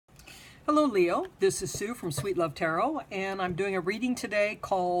Hello Leo, this is Sue from Sweet Love Tarot, and I'm doing a reading today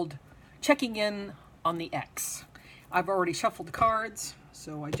called Checking In on the Ex. I've already shuffled the cards,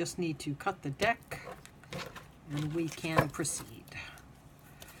 so I just need to cut the deck and we can proceed.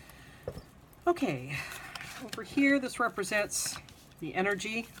 Okay, over here this represents the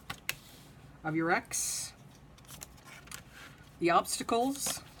energy of your ex, the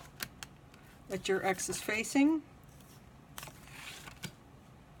obstacles that your ex is facing,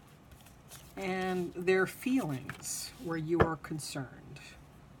 and their feelings where you are concerned.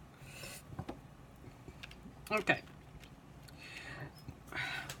 Okay.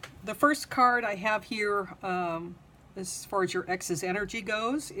 The first card I have here, as far as your ex's energy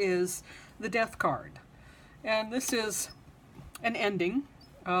goes, is the Death card. And this is an ending.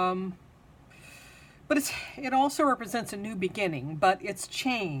 But it also represents a new beginning, but it's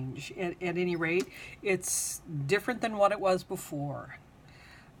change at any rate. It's different than what it was before.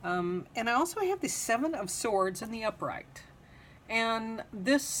 And I also have the Seven of Swords in the upright. And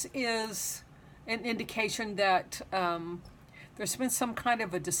this is an indication that there's been some kind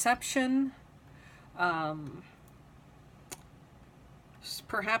of a deception.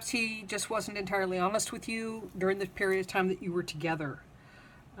 Perhaps he just wasn't entirely honest with you during the period of time that you were together.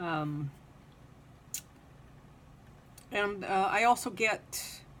 And I also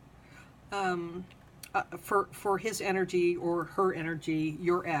get... for his energy or her energy,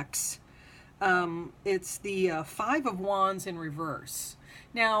 your ex, it's the Five of Wands in reverse.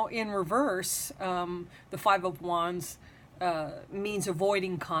 Now, in reverse, the Five of Wands means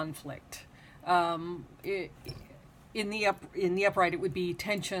avoiding conflict. In the upright, it would be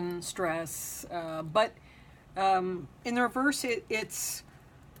tension, stress, but in the reverse, it's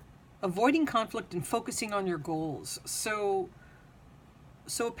avoiding conflict and focusing on your goals.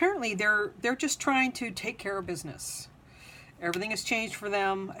 So apparently they're just trying to take care of business. Everything has changed for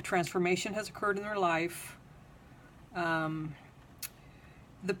them. A transformation has occurred in their life.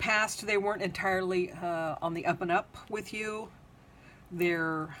 The past, they weren't entirely on the up and up with you.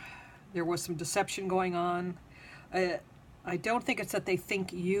 There was some deception going on. I don't think it's that they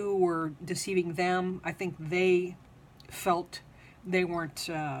think you were deceiving them. I think they felt they weren't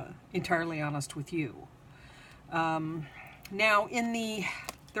entirely honest with you. Now, in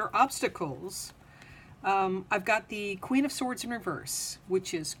their obstacles, I've got the Queen of Swords in reverse,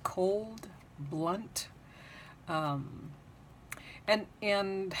 which is cold, blunt, and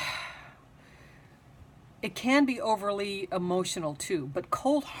it can be overly emotional too, but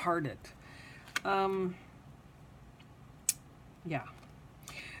cold-hearted. Yeah.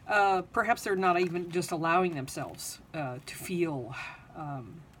 Perhaps they're not even just allowing themselves to feel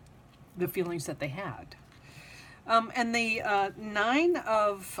the feelings that they had. And the Nine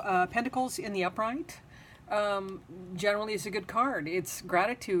of Pentacles in the upright generally is a good card. It's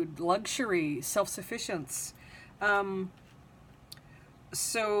gratitude, luxury, self-sufficiency.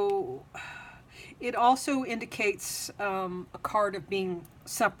 So it also indicates a card of being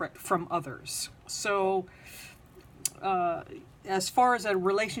separate from others. So as far as a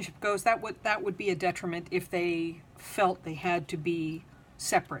relationship goes, that would be a detriment if they felt they had to be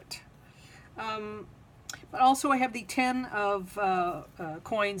separate. But also I have the Ten of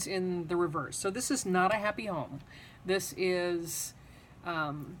coins in the reverse. So this is not a happy home. This is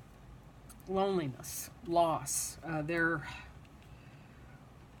loneliness, loss. They've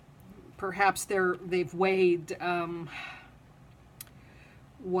weighed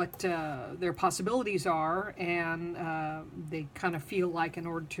what their possibilities are, and they kind of feel like in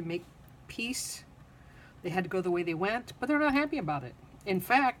order to make peace, they had to go the way they went, but they're not happy about it. In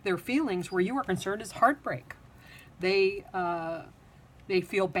fact, their feelings, where you are concerned, is heartbreak. They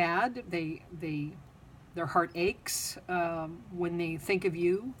feel bad. Their heart aches when they think of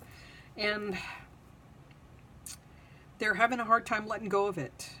you, and they're having a hard time letting go of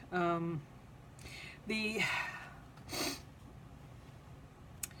it.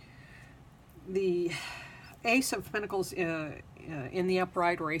 The Ace of Pentacles in the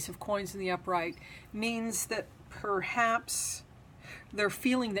upright, or Ace of Coins in the upright, means that perhaps they're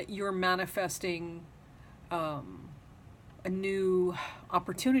feeling that you're manifesting a new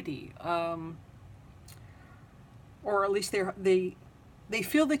opportunity, or at least they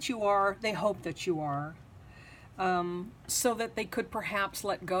feel that you are. They hope that you are, so that they could perhaps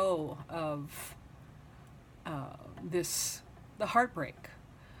let go of the heartbreak.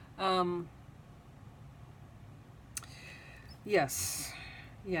 Yes,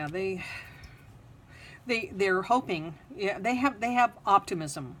 yeah, they're hoping. Yeah, they have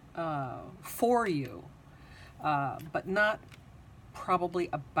optimism for you, but not probably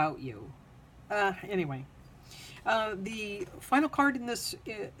about you. Anyway, The final card in this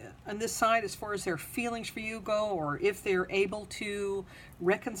on this side, as far as their feelings for you go, or if they're able to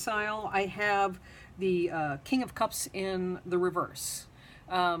reconcile, I have the King of Cups in the reverse.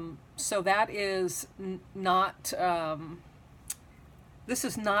 So that is not, this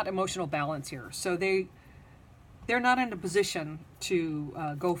is not emotional balance here. So they're not in a position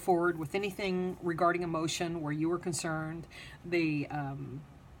to go forward with anything regarding emotion where you are concerned. They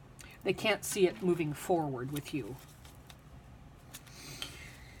can't see it moving forward with you.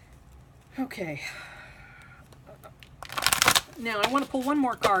 Okay. Now I want to pull one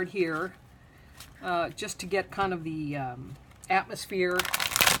more card here, just to get kind of the atmosphere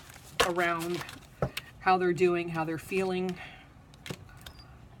around how they're doing, how they're feeling.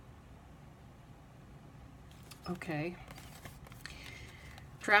 Okay.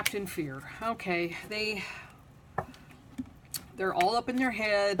 Trapped in fear. Okay, they're all up in their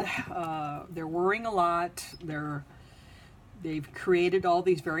head. They're worrying a lot. They've created all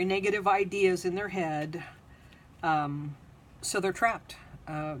these very negative ideas in their head. So they're trapped.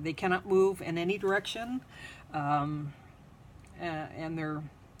 They cannot move in any direction, and they're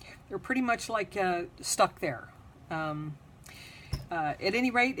pretty much like stuck there. At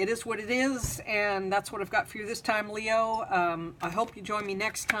any rate, it is what it is, and that's what I've got for you this time, Leo. I hope you join me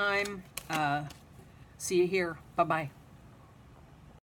next time. See you here. Bye-bye.